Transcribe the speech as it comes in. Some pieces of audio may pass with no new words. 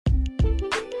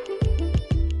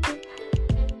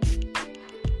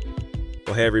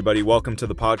Well, hey, everybody, welcome to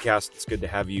the podcast. It's good to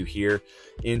have you here.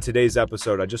 In today's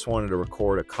episode, I just wanted to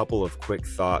record a couple of quick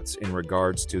thoughts in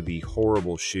regards to the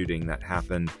horrible shooting that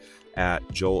happened at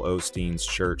Joel Osteen's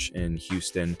church in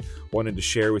Houston. Wanted to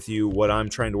share with you what I'm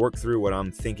trying to work through, what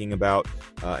I'm thinking about,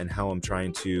 and how I'm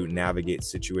trying to navigate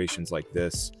situations like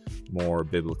this more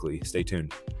biblically. Stay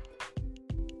tuned.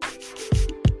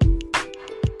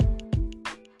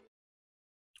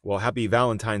 Well, happy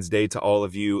Valentine's Day to all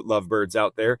of you lovebirds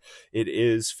out there. It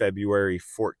is February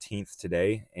 14th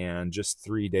today, and just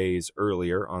 3 days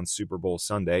earlier on Super Bowl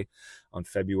Sunday, on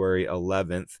February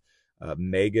 11th,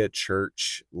 Mega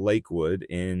Church Lakewood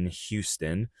in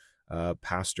Houston,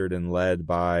 pastored and led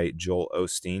by Joel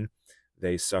Osteen,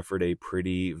 they suffered a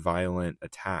pretty violent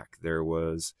attack. There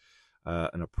was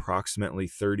an approximately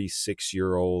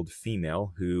 36-year-old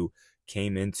female who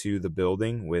came into the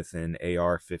building with an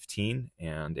AR-15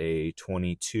 and a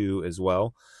 .22 as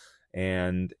well,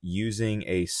 and using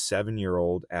a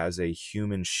 7-year-old as a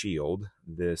human shield,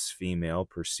 this female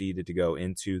proceeded to go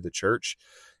into the church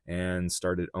and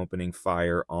started opening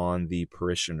fire on the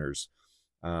parishioners.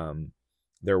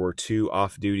 There were 2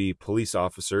 off-duty police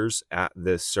officers at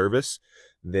this service.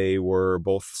 They were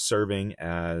both serving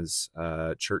as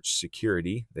church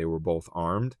security. They were both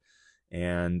armed,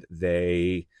 and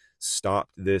they stopped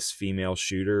this female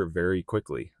shooter very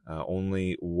quickly.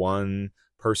 Only one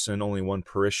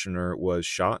parishioner was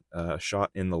shot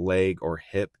in the leg or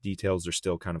hip. Details are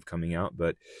still kind of coming out,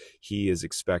 but he is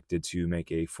expected to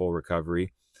make a full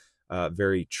recovery.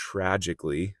 Very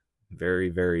tragically, very,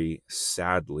 very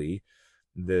sadly,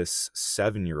 this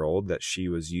 7-year-old that she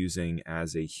was using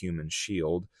as a human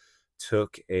shield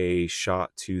took a shot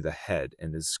to the head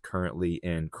and is currently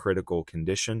in critical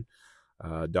condition.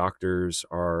 Doctors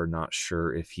are not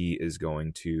sure if he is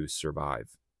going to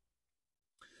survive.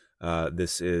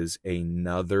 This is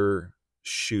another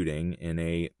shooting in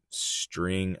a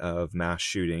string of mass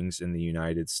shootings in the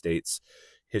United States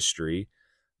history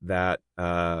that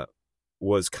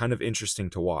was kind of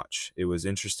interesting to watch. It was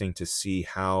interesting to see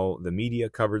how the media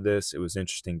covered this. It was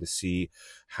interesting to see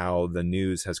how the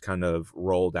news has kind of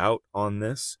rolled out on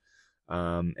this.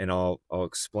 And I'll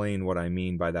explain what I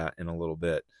mean by that in a little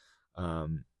bit.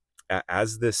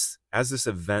 As this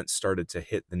event started to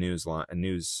hit the news and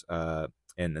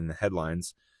the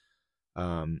headlines,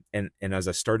 and as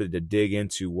I started to dig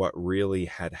into what really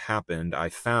had happened, I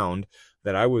found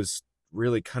that I was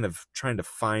really kind of trying to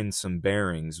find some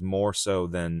bearings more so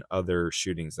than other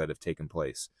shootings that have taken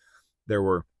place. There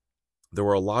were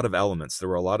a lot of elements, there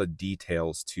were a lot of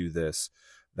details to this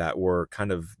that were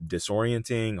kind of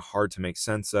disorienting, hard to make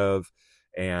sense of.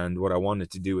 And what I wanted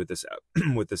to do with this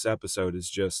with this episode is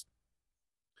just,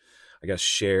 I guess,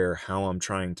 share how I'm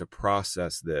trying to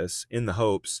process this in the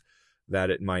hopes that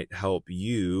it might help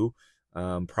you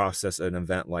process an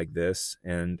event like this.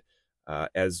 And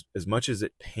as much as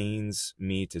it pains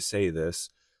me to say this,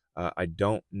 I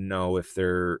don't know if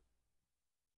things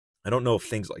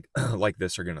like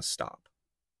this are going to stop.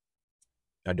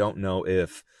 I don't know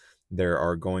if there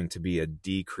are going to be a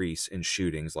decrease in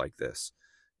shootings like this.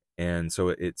 And so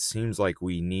it seems like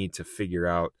we need to figure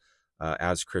out,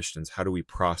 as Christians, how do we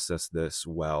process this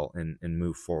well and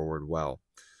move forward well.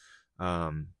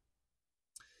 I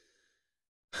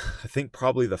think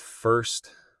probably the first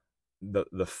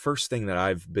thing that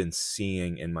I've been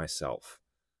seeing in myself,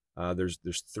 there's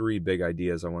 3 big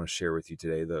ideas I want to share with you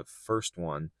today. The first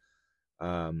one,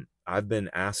 I've been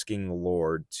asking the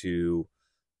Lord to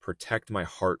protect my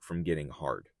heart from getting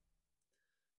hard.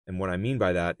 And what I mean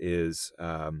by that is,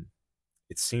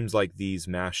 it seems like these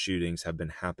mass shootings have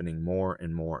been happening more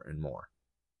and more and more.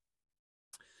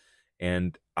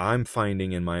 And I'm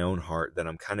finding in my own heart that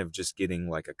I'm kind of just getting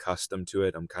like accustomed to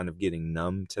it. I'm kind of getting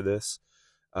numb to this.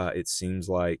 It seems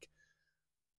like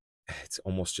it's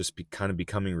almost just kind of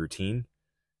becoming routine.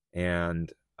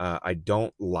 And I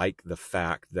don't like the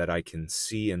fact that I can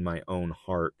see in my own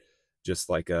heart just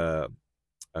like a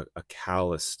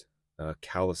callousness,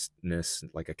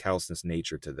 like a callousness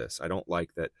nature to this. I don't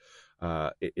like that.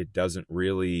 It doesn't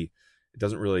really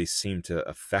seem to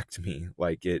affect me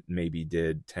like it maybe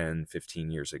did 10,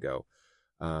 15 years ago.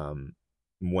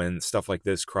 When stuff like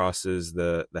this crosses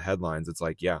the headlines, it's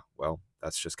like, yeah, well,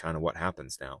 that's just kind of what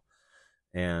happens now.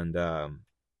 And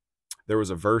there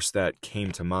was a verse that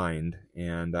came to mind,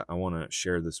 and I want to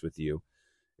share this with you.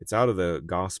 It's out of the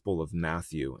Gospel of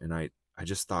Matthew, and I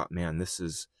just thought, man, this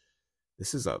is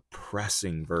a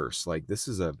pressing verse. Like, this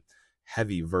is a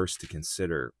heavy verse to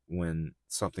consider when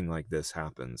something like this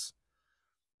happens.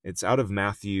 It's out of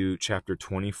Matthew chapter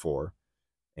 24,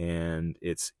 and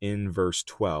it's in verse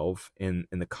 12. In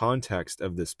the context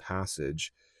of this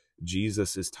passage,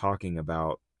 Jesus is talking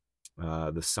about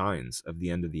the signs of the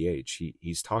end of the age.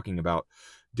 He's talking about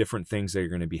different things that are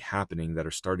going to be happening that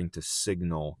are starting to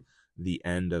signal the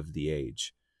end of the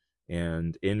age.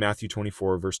 And in Matthew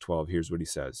 24, verse 12, here's what he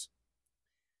says.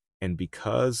 And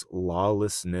because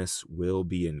lawlessness will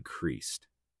be increased,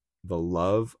 the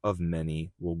love of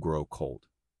many will grow cold.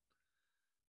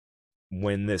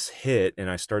 When this hit and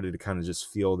I started to kind of just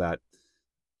feel that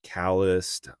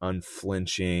calloused,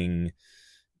 unflinching,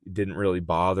 didn't really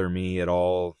bother me at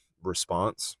all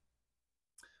response,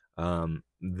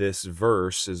 this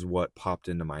verse is what popped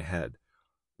into my head.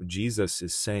 Jesus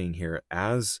is saying here,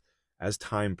 as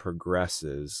time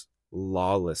progresses,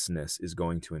 lawlessness is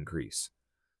going to increase.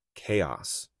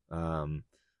 Chaos,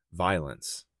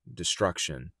 violence,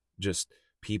 destruction, just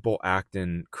people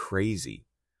acting crazy.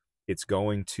 It's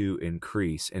going to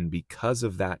increase. And because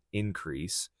of that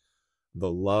increase,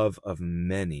 the love of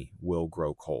many will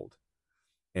grow cold.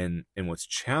 And what's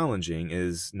challenging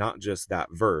is not just that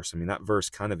verse. I mean, that verse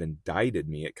kind of indicted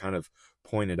me. It kind of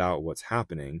pointed out what's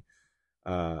happening.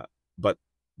 But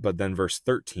then verse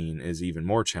 13 is even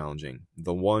more challenging.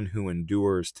 The one who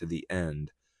endures to the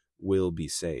end will be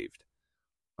saved.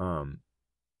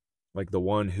 Like the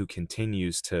one who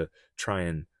continues to try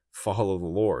and follow the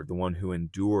Lord, the one who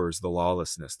endures the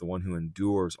lawlessness, the one who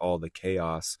endures all the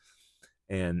chaos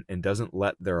and doesn't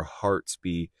let their hearts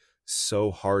be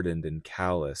so hardened and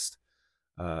calloused,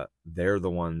 they're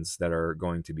the ones that are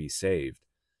going to be saved.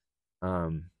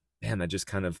 Man, that just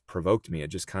kind of provoked me. It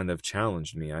just kind of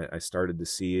challenged me. I started to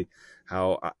see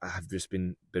how I've just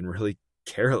been really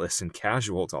careless and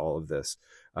casual to all of this,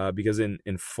 because in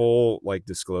full like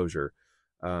disclosure,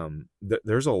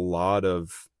 there's a lot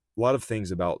of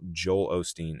things about Joel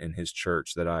Osteen and his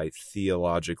church that I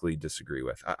theologically disagree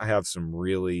with. I have some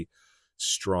really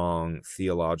strong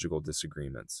theological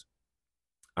disagreements.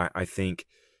 I think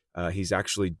he's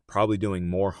actually probably doing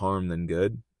more harm than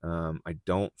good. I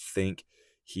don't think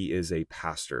he is a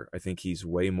pastor. I think he's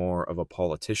way more of a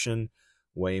politician,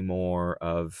 way more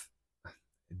of,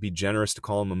 be generous to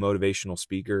call him a motivational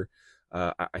speaker.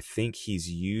 I think he's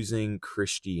using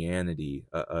Christianity,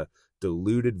 a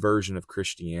diluted version of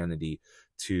Christianity,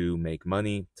 to make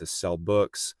money, to sell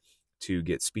books, to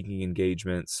get speaking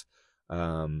engagements.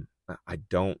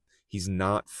 He's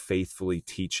not faithfully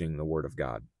teaching the Word of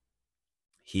God.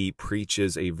 He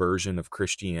preaches a version of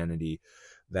Christianity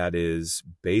that is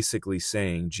basically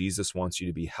saying Jesus wants you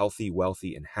to be healthy,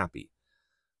 wealthy, and happy.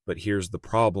 But here's the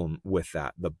problem with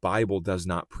that. The Bible does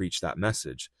not preach that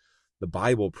message. The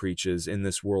Bible preaches, in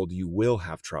this world you will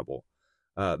have trouble.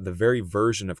 The very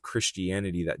version of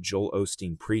Christianity that Joel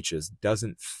Osteen preaches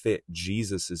doesn't fit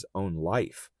Jesus's own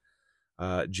life.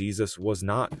 Jesus was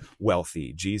not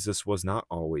wealthy. Jesus was not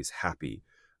always happy.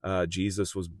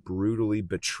 Jesus was brutally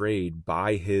betrayed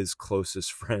by his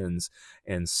closest friends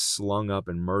and slung up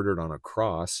and murdered on a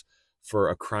cross for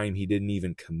a crime he didn't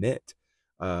even commit.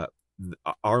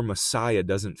 Our Messiah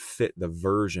doesn't fit the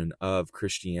version of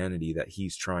Christianity that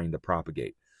he's trying to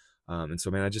propagate. And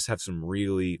so, man, I just have some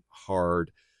really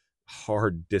hard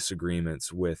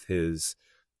disagreements with his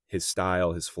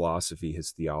style, his philosophy, his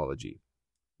theology.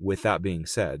 With that being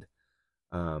said,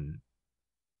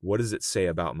 what does it say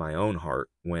about my own heart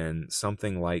when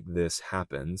something like this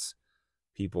happens?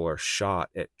 People are shot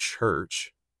at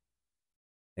church,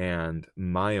 and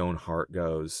my own heart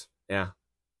goes, yeah,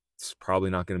 it's probably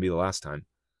not going to be the last time.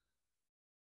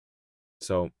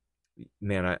 So,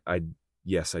 man,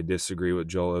 yes, I disagree with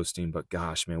Joel Osteen, but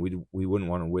gosh, man, we wouldn't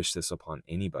want to wish this upon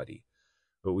anybody,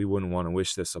 but we wouldn't want to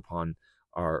wish this upon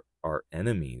our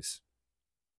enemies.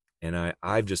 And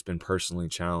I've just been personally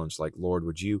challenged, like, Lord,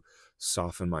 would you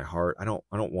soften my heart? I don't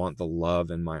want the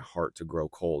love in my heart to grow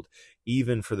cold,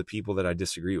 even for the people that I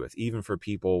disagree with, even for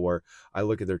people where I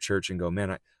look at their church and go,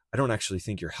 man, I don't actually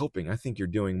think you're helping. I think you're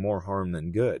doing more harm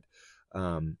than good.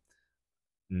 I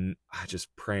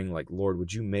just praying, like, Lord,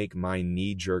 would you make my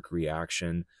knee-jerk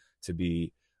reaction to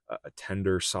be a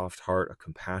tender, soft heart, a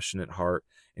compassionate heart,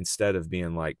 instead of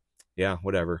being like, yeah,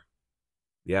 whatever.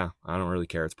 Yeah, I don't really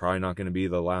care. It's probably not going to be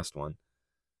the last one.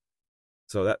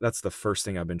 So that's the first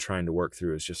thing I've been trying to work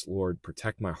through, is just, Lord,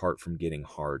 protect my heart from getting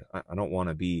hard. I don't want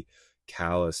to be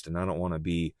calloused, and I don't want to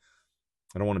be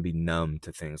numb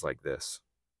to things like this.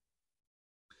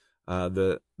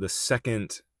 The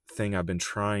second thing I've been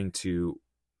trying to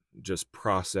just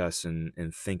process and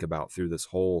think about through this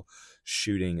whole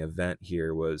shooting event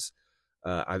here was,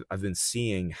 I've been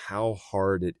seeing how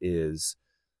hard it is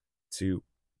to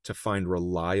find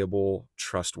reliable,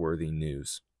 trustworthy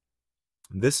news.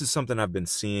 This is something I've been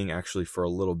seeing actually for a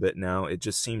little bit now. It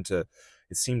just seemed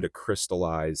to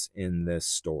crystallize in this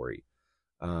story.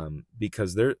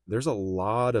 because there's a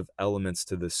lot of elements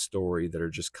to this story that are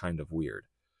just kind of weird.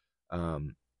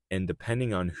 And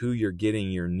depending on who you're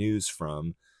getting your news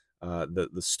from, the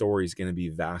story is going to be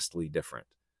vastly different.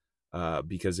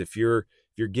 Because if you're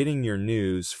getting your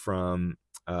news from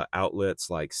outlets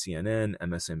like CNN,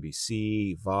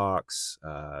 MSNBC, Vox,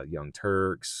 Young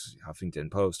Turks,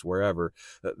 Huffington Post, wherever,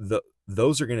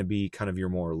 those are going to be kind of your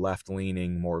more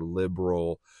left-leaning, more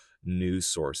liberal news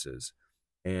sources.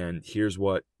 And here's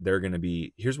what they're going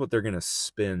to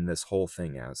spin this whole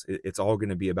thing as. It's all going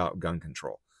to be about gun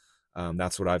control.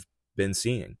 That's what I've been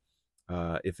seeing.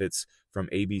 If it's from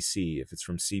ABC, if it's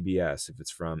from CBS, if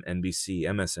it's from NBC,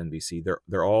 MSNBC,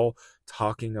 they're all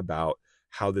talking about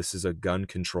how this is a gun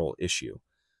control issue.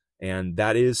 And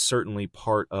that is certainly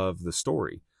part of the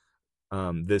story.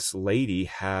 This lady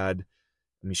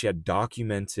she had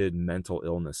documented mental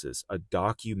illnesses, a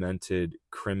documented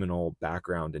criminal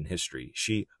background and history.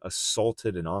 She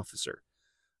assaulted an officer.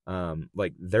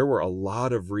 Like, there were a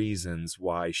lot of reasons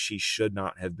why she should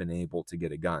not have been able to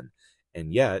get a gun.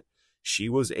 And yet she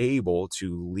was able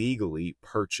to legally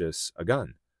purchase a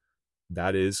gun.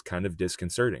 That is kind of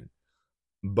disconcerting.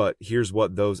 But here's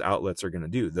what those outlets are going to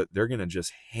do. They're going to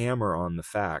just hammer on the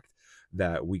fact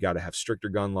that we got to have stricter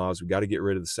gun laws. We got to get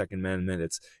rid of the Second Amendment.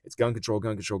 It's gun control,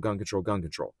 gun control, gun control, gun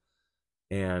control.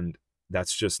 And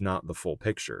that's just not the full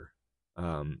picture.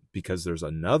 Because there's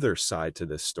another side to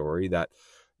this story that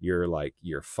you're like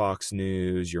your Fox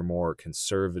News, your more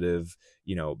conservative,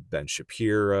 Ben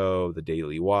Shapiro, the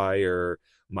Daily Wire,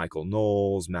 Michael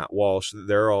Knowles, Matt Walsh,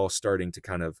 they're all starting to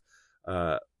kind of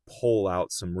pull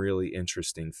out some really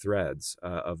interesting threads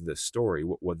of this story.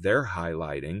 What they're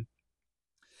highlighting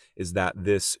is that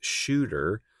this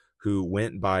shooter, who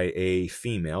went by a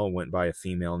female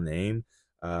name,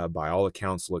 by all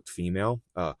accounts looked female.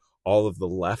 All of the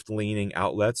left-leaning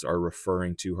outlets are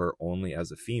referring to her only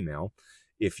as a female.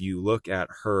 If you look at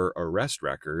her arrest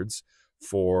records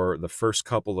for the first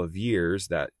couple of years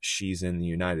that she's in the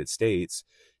United States,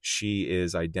 she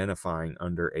is identifying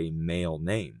under a male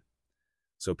name.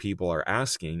 So people are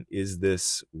asking, is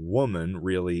this woman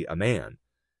really a man?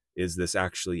 Is this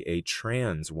actually a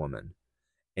trans woman?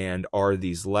 And are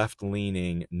these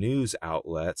left-leaning news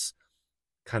outlets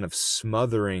kind of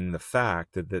smothering the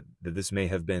fact that this may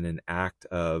have been an act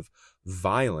of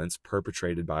violence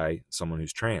perpetrated by someone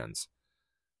who's trans?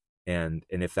 And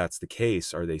if that's the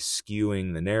case, are they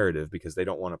skewing the narrative because they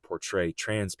don't want to portray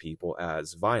trans people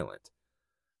as violent?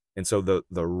 And so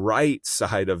the right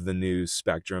side of the news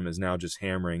spectrum is now just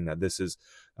hammering that this is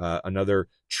another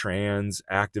trans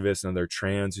activist, another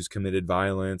trans who's committed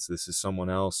violence. This is someone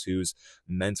else who's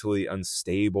mentally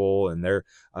unstable, and they're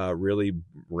really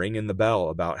ringing the bell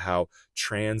about how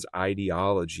trans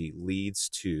ideology leads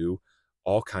to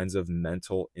all kinds of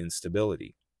mental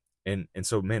instability. And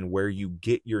so, man, where you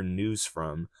get your news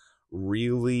from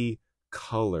really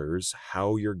colors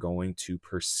how you're going to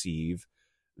perceive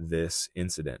this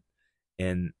incident.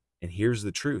 And here's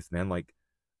the truth, man. Like,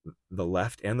 the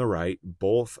left and the right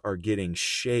both are getting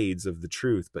shades of the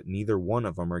truth, but neither one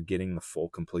of them are getting the full,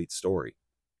 complete story.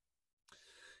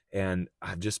 And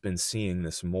I've just been seeing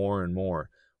this more and more.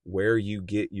 Where you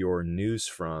get your news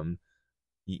from,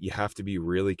 you have to be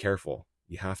really careful.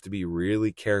 You have to be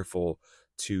really careful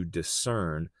to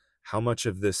discern how much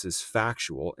of this is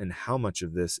factual and how much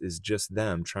of this is just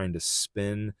them trying to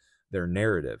spin their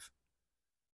narrative.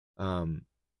 And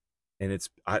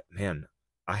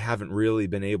I haven't really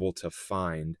been able to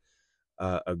find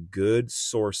a good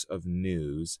source of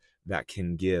news that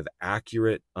can give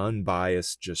accurate,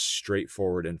 unbiased, just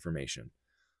straightforward information.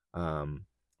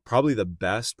 Probably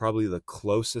the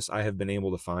closest I have been able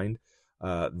to find.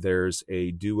 There's a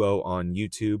duo on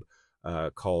YouTube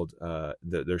called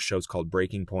their show's called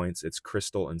Breaking Points. It's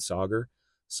Crystal and Sagar.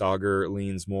 Sagar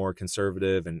leans more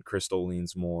conservative and Crystal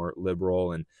leans more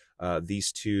liberal, and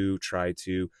these two try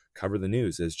to cover the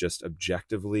news as just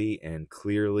objectively and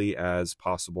clearly as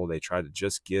possible. They try to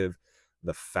just give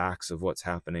the facts of what's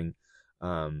happening.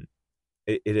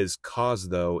 It has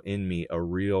caused, though, in me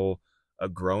a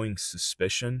growing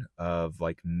suspicion of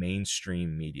like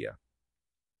mainstream media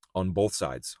on both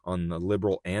sides, on the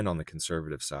liberal and on the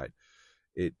conservative side.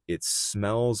 It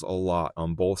smells a lot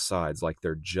on both sides like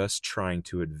they're just trying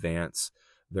to advance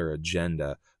their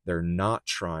agenda. They're not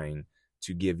trying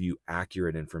to give you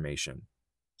accurate information.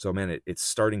 So, man, it's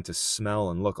starting to smell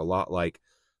and look a lot like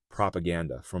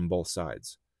propaganda from both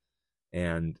sides.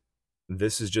 And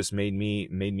this has just made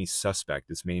me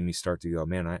suspect. It's made me start to go,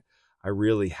 man, I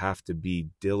really have to be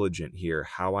diligent here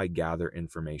how I gather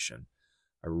information.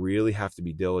 I really have to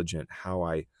be diligent how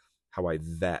I how I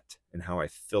vet, and how I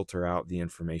filter out the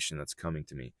information that's coming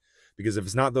to me. Because if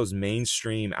it's not those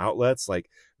mainstream outlets, like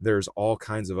there's all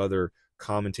kinds of other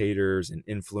commentators and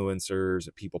influencers,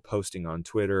 people posting on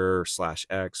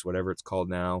Twitter/X, whatever it's called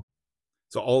now.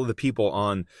 So all of the people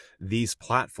on these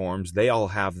platforms, they all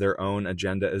have their own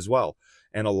agenda as well.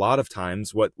 And a lot of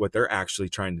times what they're actually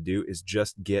trying to do is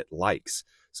just get likes.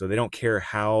 So they don't care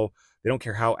how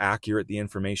accurate the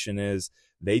information is.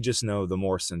 They just know the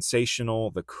more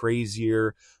sensational, the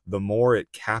crazier, the more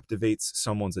it captivates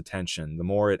someone's attention, the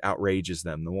more it outrages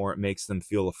them, the more it makes them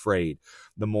feel afraid,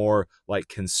 the more like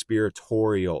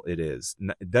conspiratorial it is.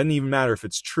 It doesn't even matter if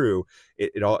it's true.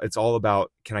 It's all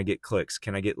about, can I get clicks?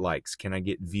 Can I get likes? Can I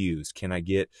get views? Can I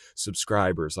get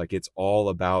subscribers? Like, it's all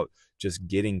about just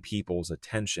getting people's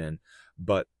attention.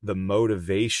 But the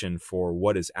motivation for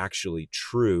what is actually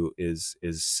true is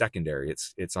secondary.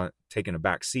 It's on taking a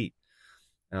back seat.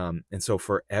 And so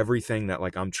for everything that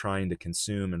like I'm trying to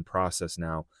consume and process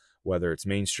now, whether it's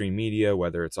mainstream media,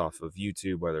 whether it's off of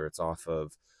YouTube, whether it's off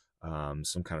of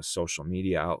some kind of social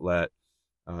media outlet,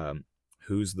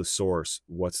 who's the source?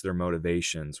 What's their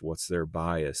motivations? What's their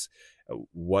bias?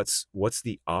 What's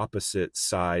the opposite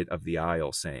side of the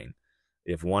aisle saying?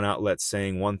 If one outlet's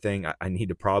saying one thing, I need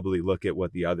to probably look at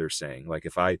what the other's saying. Like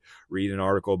if I read an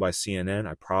article by CNN,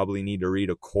 I probably need to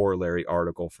read a corollary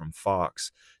article from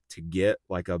Fox to get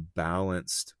like a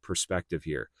balanced perspective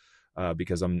here,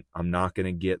 because I'm not going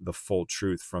to get the full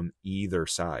truth from either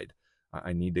side.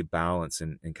 I need to balance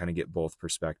and kind of get both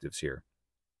perspectives here.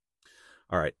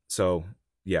 All right, so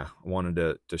yeah, I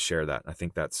wanted to share that. I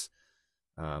think that's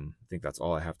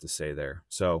all I have to say there.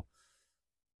 So,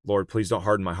 Lord, please don't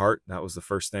harden my heart. That was the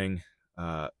first thing.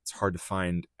 It's hard to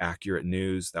find accurate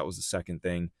news. That was the second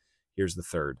thing. Here's the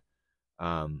third.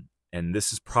 And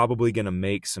this is probably going to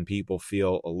make some people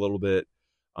feel a little bit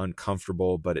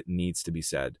uncomfortable, but it needs to be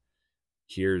said.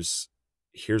 Here's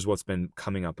what's been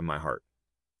coming up in my heart.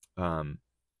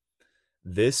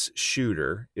 This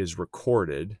shooter is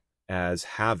recorded as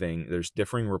having, there's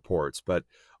differing reports, but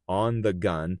on the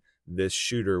gun, this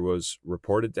shooter was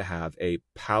reported to have a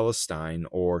Palestine,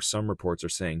 or some reports are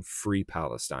saying Free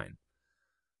Palestine.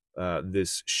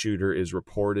 This shooter is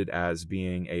reported as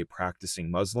being a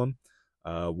practicing Muslim,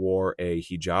 wore a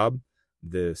hijab.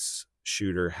 This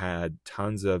shooter had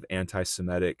tons of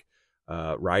anti-Semitic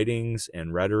writings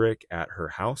and rhetoric at her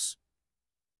house.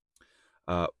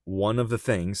 One of the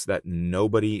things that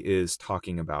nobody is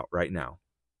talking about right now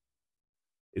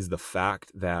is the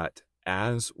fact that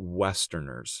as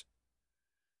Westerners,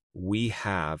 we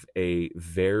have a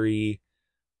very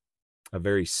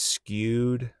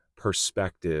skewed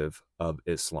perspective of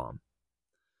Islam.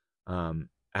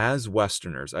 As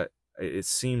Westerners, it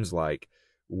seems like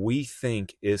we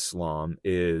think Islam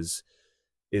is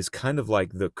kind of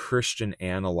like the Christian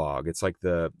analog. It's like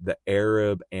the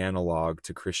Arab analog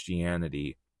to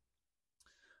Christianity.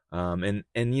 And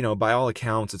you know, by all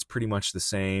accounts, it's pretty much the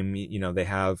same. You know, they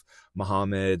have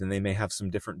Muhammad, and they may have some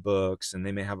different books, and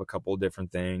they may have a couple of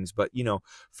different things, but you know,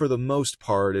 for the most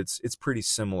part, it's pretty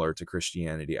similar to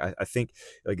Christianity. I think,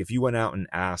 like, if you went out and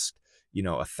asked, you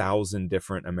know, 1,000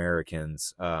 different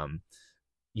Americans,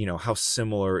 you know, how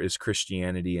similar is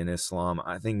Christianity and Islam,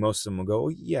 I think most of them will go,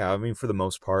 yeah, I mean, for the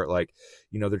most part, like,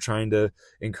 you know, they're trying to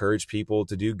encourage people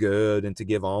to do good and to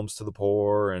give alms to the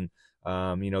poor, and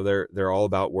you know, they're all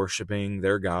about worshiping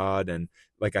their God. And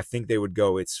like, I think they would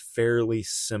go, it's fairly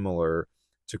similar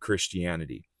to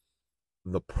Christianity.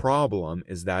 The problem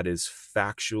is that is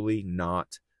factually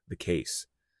not the case.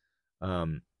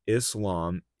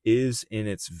 Islam is in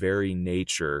its very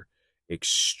nature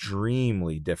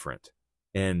extremely different.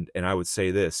 And I would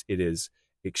say this, it is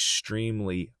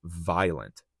extremely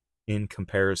violent in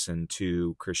comparison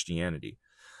to Christianity.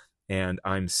 And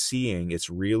I'm seeing it's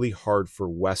really hard for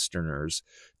Westerners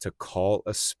to call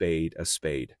a spade a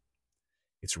spade.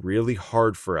 It's really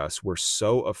hard for us. We're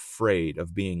so afraid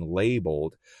of being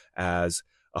labeled as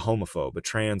a homophobe, a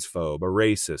transphobe, a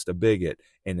racist, a bigot,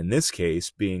 and in this case,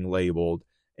 being labeled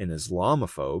an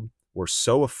Islamophobe. We're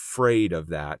so afraid of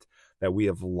that we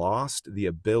have lost the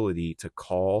ability to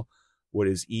call what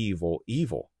is evil,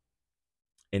 evil.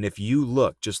 And if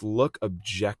you just look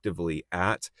objectively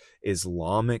at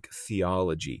Islamic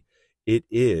theology, it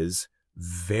is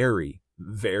very,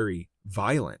 very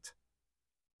violent.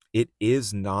 It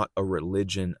is not a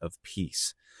religion of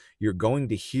peace. You're going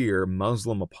to hear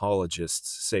Muslim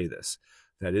apologists say this,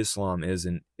 that Islam is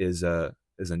a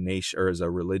nation, or is a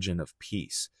religion of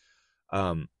peace.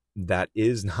 That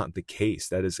is not the case.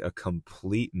 That is a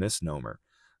complete misnomer.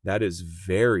 That is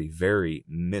very, very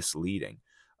misleading.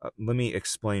 Let me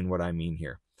explain what I mean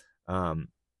here.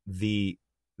 The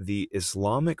the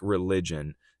Islamic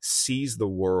religion sees the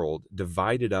world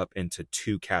divided up into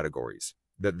two categories,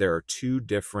 that there are two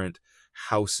different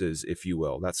houses, if you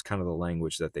will. That's kind of the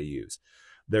language that they use.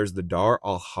 There's the Dar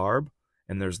al-Harb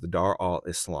and there's the Dar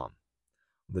al-Islam.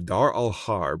 The Dar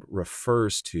al-Harb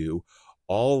refers to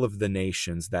all of the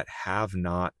nations that have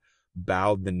not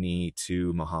bowed the knee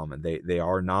to Muhammad. They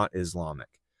are not Islamic.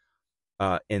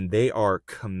 And they are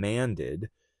commanded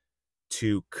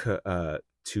to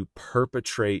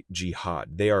perpetrate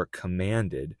jihad. They are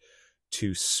commanded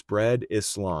to spread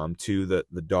Islam to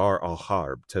the Dar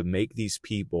al-Harb, to make these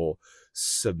people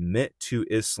submit to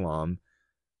Islam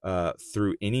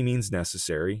through any means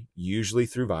necessary, usually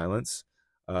through violence.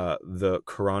 The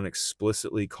Quran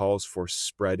explicitly calls for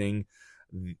spreading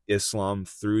Islam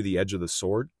through the edge of the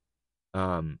sword.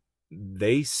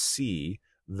 They see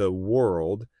the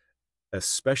world,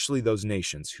 especially those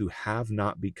nations who have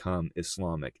not become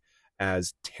Islamic,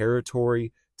 as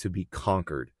territory to be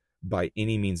conquered by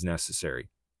any means necessary.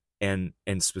 And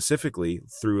specifically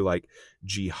through like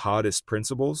jihadist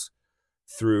principles,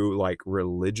 through like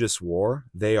religious war,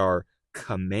 they are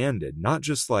commanded, not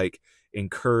just like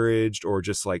encouraged or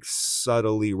just like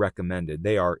subtly recommended.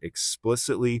 They are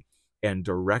explicitly and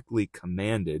directly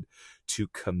commanded to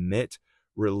commit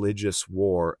religious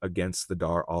war against the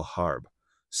Dar al-Harb,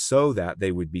 so that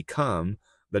they would become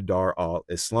the Dar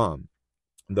al-Islam,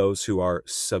 those who are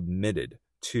submitted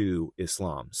to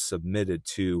Islam, submitted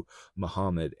to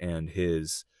Muhammad and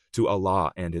to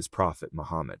Allah and his prophet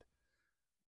Muhammad.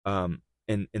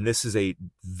 And this is a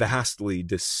vastly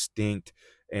distinct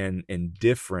and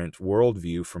different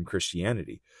worldview from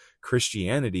Christianity.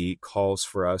 Christianity calls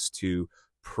for us to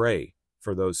pray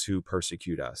for those who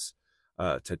persecute us,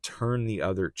 to turn the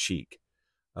other cheek.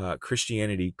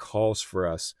 Christianity calls for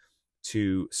us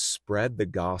to spread the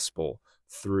gospel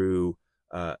through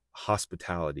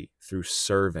hospitality, through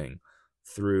serving,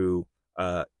 through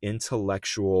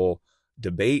intellectual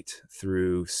debate,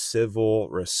 through civil,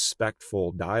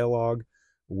 respectful dialogue.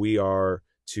 We are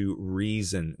to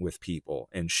reason with people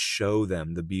and show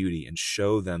them the beauty and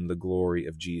show them the glory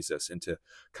of Jesus, and to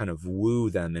kind of woo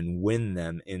them and win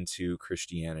them into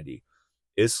Christianity.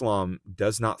 Islam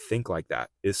does not think like that.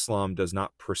 Islam does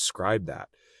not prescribe that.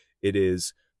 It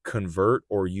is convert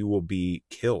or you will be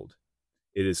killed.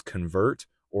 It is convert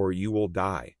or you will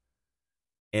die.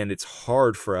 And it's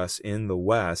hard for us in the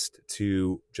West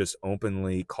to just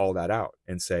openly call that out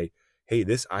and say, hey,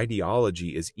 this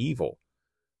ideology is evil,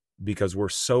 because we're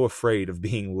so afraid of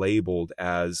being labeled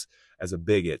as a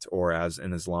bigot or as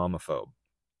an Islamophobe.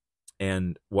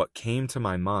 And what came to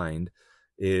my mind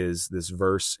is this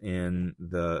verse in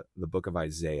the book of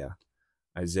Isaiah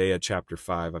chapter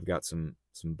 5. I've got some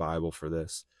Bible for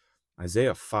this.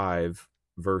 Isaiah 5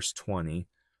 verse 20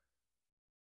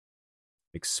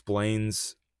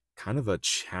 explains kind of a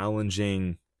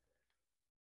challenging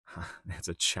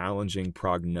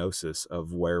prognosis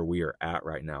of where we are at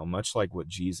right now, much like what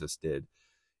Jesus did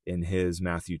in his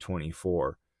Matthew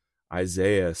 24.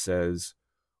 Isaiah says,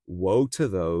 "Woe to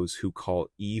those who call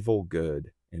evil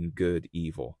good and good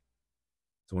evil."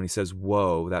 So when he says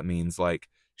woe, that means like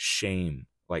shame,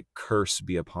 like curse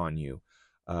be upon you,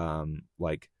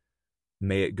 like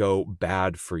may it go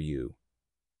bad for you.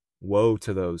 Woe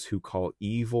to those who call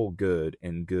evil good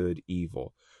and good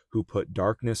evil, who put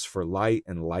darkness for light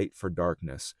and light for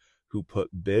darkness, who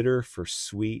put bitter for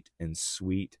sweet and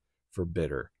sweet for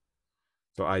bitter.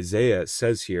 So Isaiah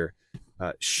says here,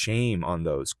 shame on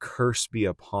those, curse be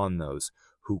upon those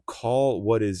who call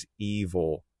what is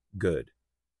evil good,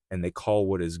 and they call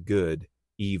what is good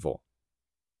evil.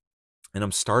 And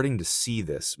I'm starting to see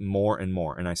this more and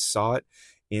more, and I saw it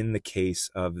in the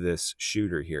case of this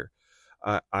shooter here.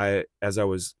 As I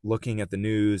was looking at the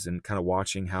news and kind of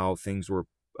watching how things were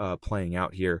playing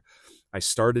out here, I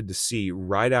started to see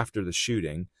right after the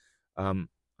shooting,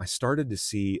 I started to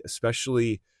see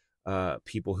especially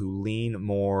people who lean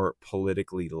more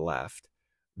politically left,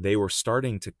 they were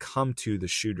starting to come to the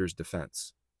shooter's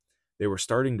defense. They were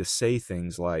starting to say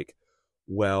things like,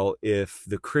 well, if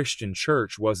the Christian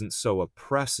church wasn't so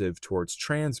oppressive towards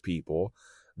trans people,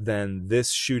 then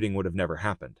this shooting would have never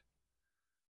happened.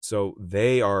 So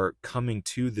they are coming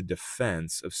to the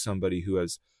defense of somebody who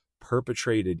has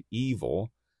perpetrated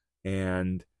evil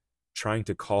and trying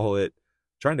to call it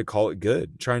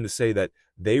good, trying to say that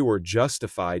they were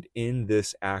justified in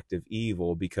this act of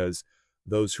evil because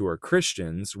those who are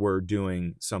Christians were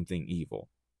doing something evil.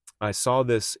 I saw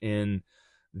this in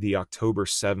the October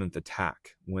 7th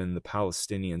attack when the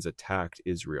Palestinians attacked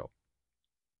Israel.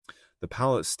 The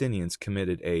Palestinians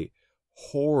committed a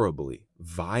horribly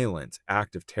violent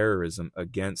act of terrorism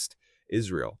against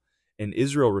Israel. And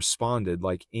Israel responded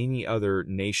like any other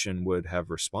nation would have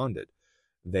responded.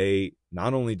 They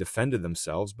not only defended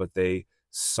themselves, but they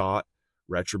sought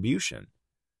retribution.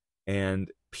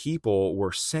 And people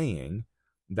were saying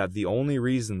that the only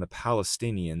reason the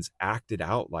Palestinians acted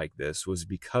out like this was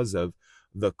because of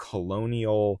the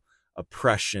colonial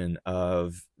oppression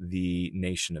of the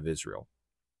nation of Israel.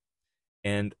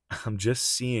 And I'm just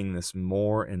seeing this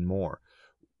more and more.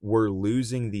 We're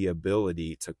losing the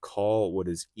ability to call what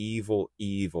is evil,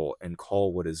 evil, and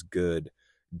call what is good,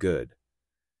 good.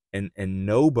 And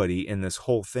nobody in this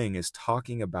whole thing is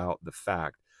talking about the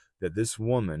fact that this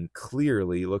woman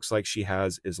clearly looks like she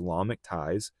has Islamic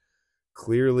ties,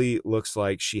 clearly looks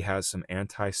like she has some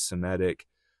anti-Semitic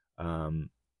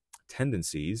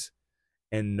tendencies,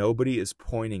 and nobody is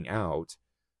pointing out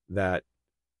that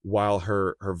while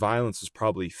her violence is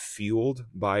probably fueled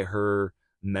by her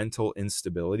mental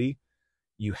instability,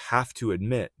 you have to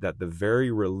admit that the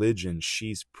very religion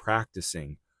she's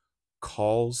practicing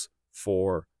calls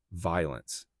for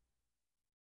violence.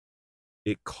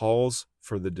 It calls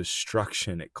for the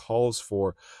destruction. It calls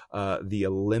for the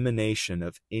elimination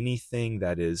of anything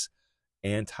that is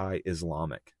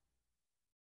anti-Islamic.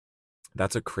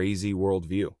 That's a crazy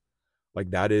worldview. Like,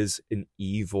 that is an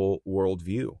evil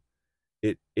worldview.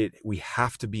 We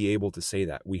have to be able to say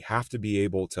that. We have to be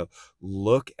able to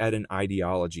look at an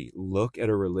ideology, look at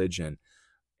a religion,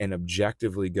 and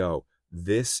objectively go,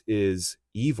 this is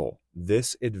evil.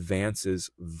 This advances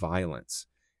violence.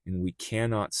 And we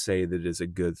cannot say that it is a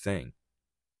good thing.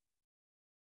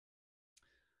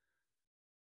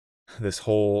 This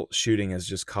whole shooting has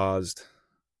just caused,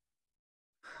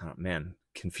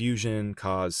 confusion,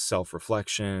 caused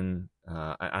self-reflection.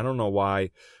 I don't know why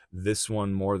this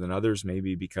one more than others,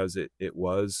 maybe because it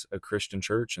was a Christian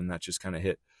church, and that just kind of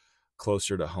hit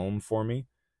closer to home for me.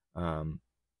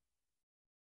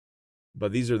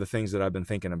 But these are the things that I've been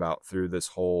thinking about through this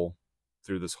whole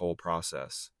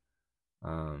process.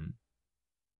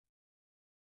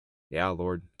 Yeah,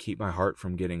 Lord, keep my heart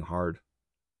from getting hard.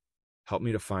 Help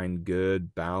me to find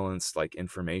good, balanced,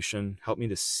 information. Help me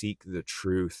to seek the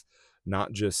truth,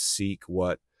 not just seek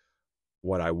what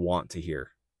I want to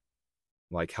hear.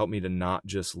 Help me to not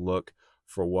just look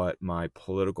for what my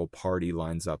political party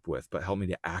lines up with, but help me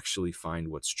to actually find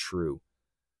what's true.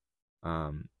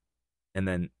 And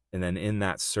then in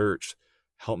that search,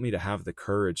 help me to have the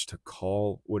courage to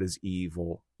call what is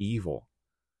evil, evil.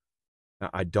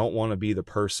 I don't want to be the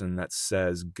person that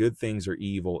says good things are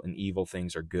evil and evil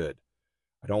things are good.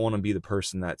 I don't want to be the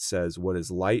person that says what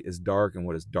is light is dark and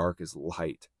what is dark is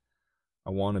light. I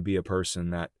want to be a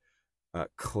person that,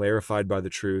 clarified by the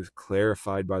truth,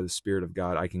 clarified by the Spirit of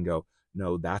God, I can go,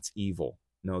 no, that's evil.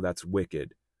 No, that's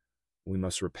wicked. We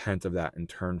must repent of that and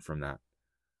turn from that.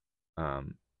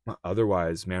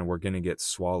 Otherwise, man, we're going to get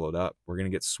swallowed up. We're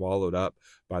going to get swallowed up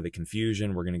by the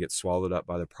confusion. We're going to get swallowed up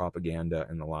by the propaganda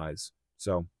and the lies.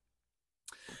 So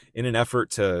in an effort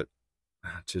to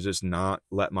just not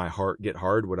let my heart get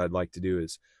hard, what I'd like to do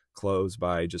is close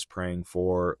by just praying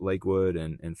for Lakewood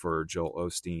and for Joel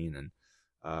Osteen and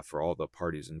for all the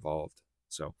parties involved.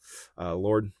 So,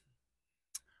 Lord,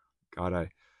 God, I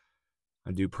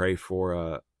do pray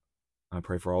for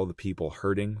all the people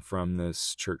hurting from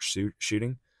this church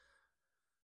shooting.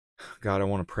 God, I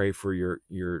want to pray for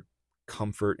your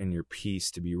comfort and your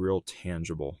peace to be real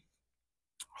tangible,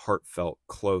 heartfelt,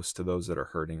 close to those that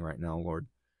are hurting right now, Lord.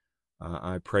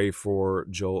 I pray for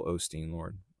Joel Osteen,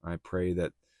 Lord. I pray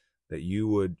that you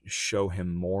would show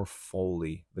him more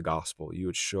fully the gospel. You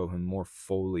would show him more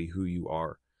fully who you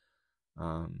are.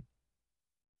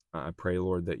 I pray,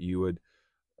 Lord, that you would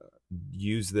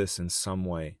use this in some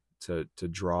way to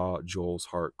draw Joel's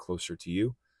heart closer to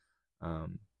you.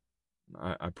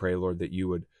 I pray, Lord, that you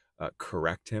would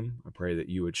correct him. I pray that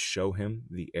you would show him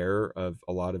the error of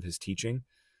a lot of his teaching.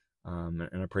 And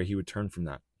I pray he would turn from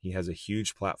that. He has a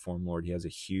huge platform, Lord. He has a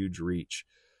huge reach.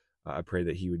 I pray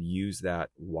that he would use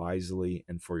that wisely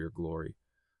and for your glory.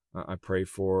 I pray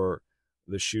for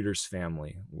the shooter's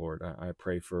family, Lord. I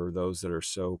pray for those that are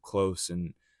so close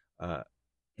and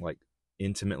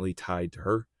intimately tied to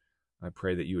her. I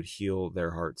pray that you would heal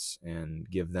their hearts and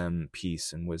give them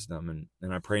peace and wisdom.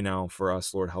 And I pray now for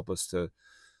us, Lord, help us to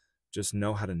just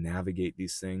know how to navigate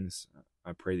these things.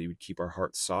 I pray that you would keep our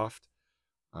hearts soft.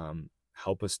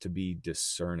 Help us to be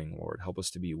discerning, Lord. Help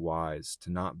us to be wise,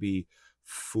 to not be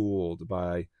fooled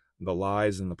by the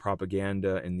lies and the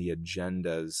propaganda and the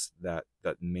agendas that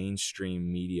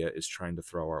mainstream media is trying to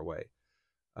throw our way.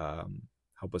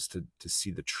 Help us to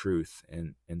see the truth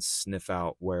and sniff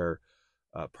out where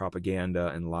propaganda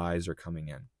and lies are coming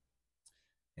in.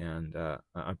 And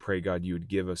I pray, God, you would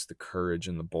give us the courage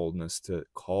and the boldness to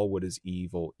call what is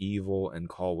evil, evil, and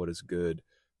call what is good,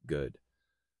 good.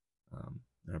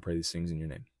 And I pray these things in your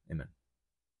name. Amen.